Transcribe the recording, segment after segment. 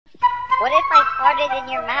What if I farted in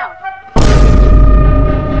your mouth?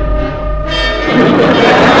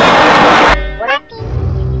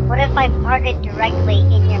 What if I farted directly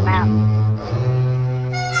in your mouth?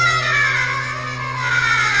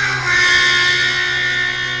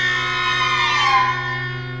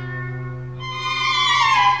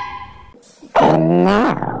 And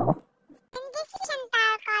now. And this is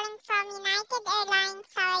Chantal calling from United Airlines.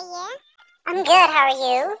 How are you? I'm good, how are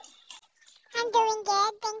you? I'm doing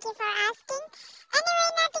good, thank you for asking.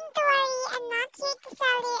 Anyway, nothing to worry, I'm not here to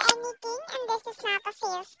sell you anything, and this is not a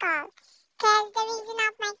sales call. Cause the reason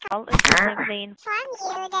of my call is to simply inform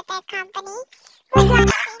you that our company would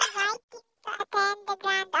like to invite you to attend the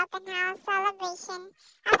grand open house celebration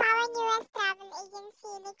of our newest travel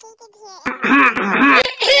agency located here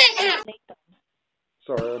in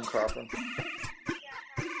Sorry, I'm coughing.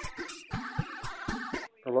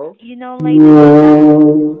 Hello? You know, lady.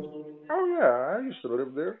 Oh yeah, I used to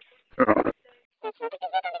live there.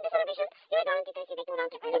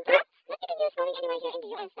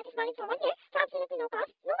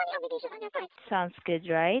 Sounds good,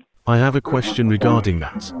 right? I have a question regarding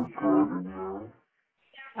that.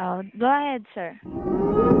 Oh, go ahead, sir.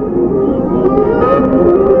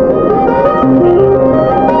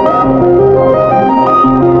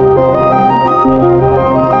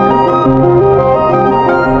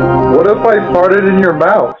 What if I farted in your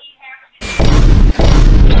mouth?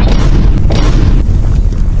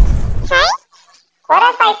 Sorry? What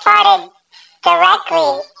if I farted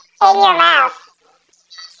directly in your mouth?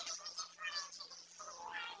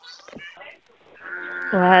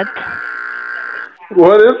 What?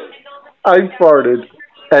 What if I farted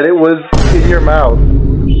and it was in your mouth?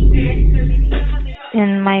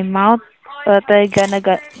 In my mouth? What I gonna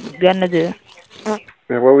do?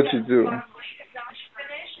 Yeah, what would you do?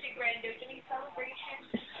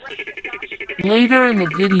 Later in the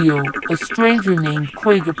video, a stranger named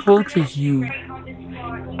Craig approaches you.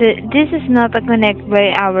 This is not a connect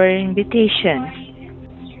by our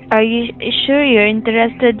invitation. Are you sure you're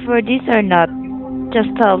interested for this or not? Just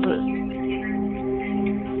tell us.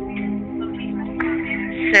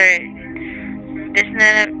 Sir,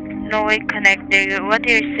 there's no way connected. What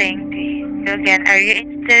you're saying to you again? Are you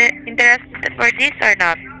interested for this or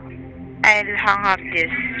not? I'll hang up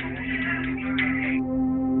this.